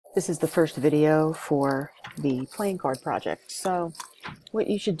This is the first video for the playing card project. So what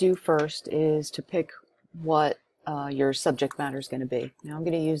you should do first is to pick what your subject matter is going to be. Now I'm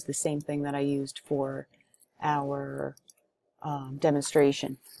going to use the same thing that I used for our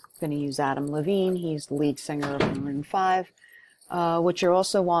demonstration. I'm going to use Adam Levine. He's the lead singer of Maroon 5. What you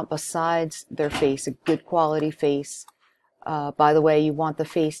also want besides their face, a good quality face. By the way, you want the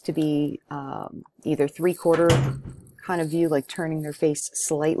face to be either three-quarter kind of view, like turning their face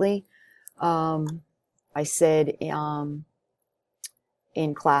slightly. I said in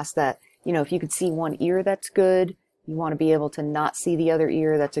class that, you know, if you could see one ear, that's good. You want to be able to not see the other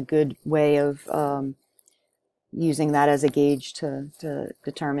ear. That's a good way of using that as a gauge to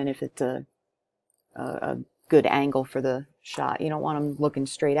determine if it's a good angle for the shot. You don't want them looking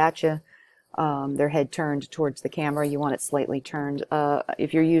straight at you. Their head turned towards the camera. You want it slightly turned.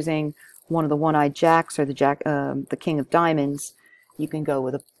 If you're using one of the one-eyed jacks or the king of diamonds, you can go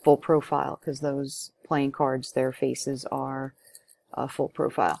with a full profile because those playing cards, their faces are full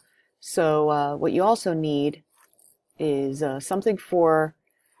profile. So what you also need is something for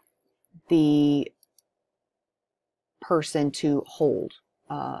the person to hold.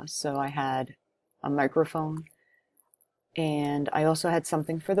 So I had a microphone, and I also had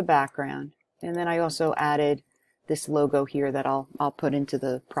something for the background, and then I also added this logo here that I'll put into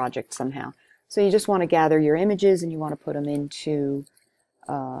the project somehow. So you just want to gather your images and you want to put them into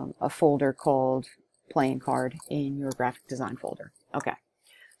a folder called playing card in your graphic design folder. Okay,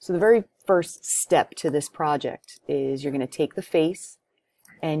 so the very first step to this project is you're going to take the face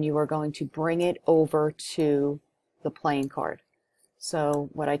and you are going to bring it over to the playing card. So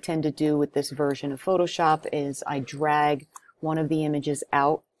what I tend to do with this version of Photoshop is I drag one of the images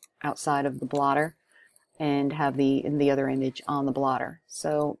outside of the blotter and have the other image on the blotter.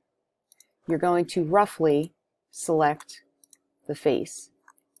 So you're going to roughly select the face.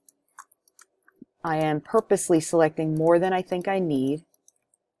 I am purposely selecting more than I think I need.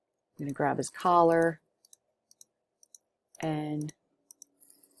 I'm going to grab his collar, and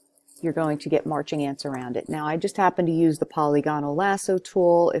you're going to get marching ants around it. Now I just happen to use the polygonal lasso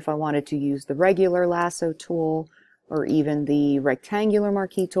tool. If I wanted to use the regular lasso tool or even the rectangular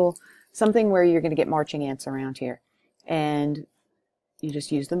marquee tool, something where you're going to get marching ants around here. And you just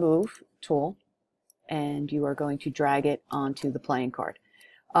use the move tool and you are going to drag it onto the playing card.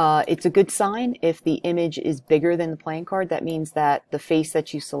 It's a good sign if the image is bigger than the playing card. That means that the face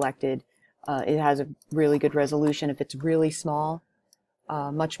that you selected, it has a really good resolution. If it's really small,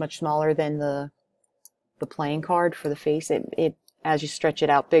 much smaller than the playing card for the face, as you stretch it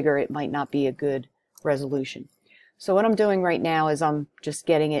out bigger, it might not be a good resolution. So what I'm doing right now is I'm just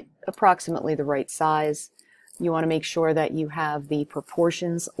getting it approximately the right size. You want to make sure that you have the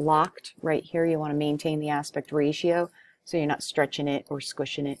proportions locked right here. You want to maintain the aspect ratio so you're not stretching it or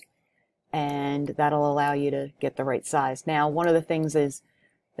squishing it, and that'll allow you to get the right size. Now, one of the things is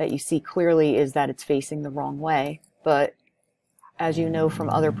that you see clearly is that it's facing the wrong way, but as you know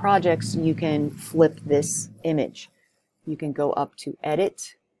from other projects, you can flip this image. You can go up to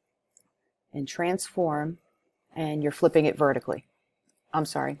Edit and Transform, and you're flipping it vertically. I'm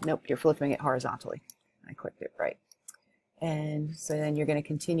sorry, nope, you're flipping it horizontally. I clicked it right. And so then you're going to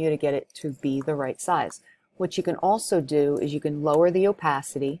continue to get it to be the right size. What you can also do is you can lower the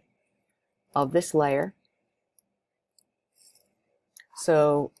opacity of this layer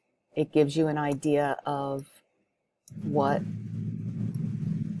so it gives you an idea of what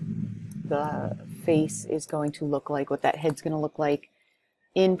the face is going to look like, what that head's going to look like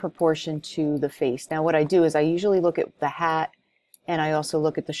in proportion to the face. Now what I do is I usually look at the hat and I also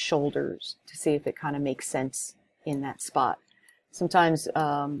look at the shoulders to see if it kind of makes sense in that spot. Sometimes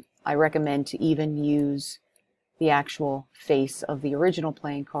I recommend to even use the actual face of the original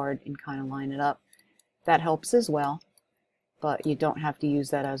playing card and kind of line it up. That helps as well, but you don't have to use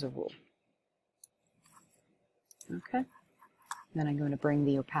that as a rule. Okay, then I'm going to bring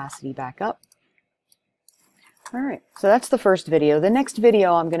the opacity back up. All right, so that's the first video. The next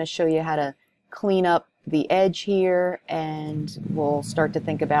video, I'm going to show you how to clean up the edge here, and we'll start to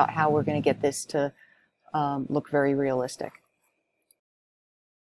think about how we're going to get this to look very realistic.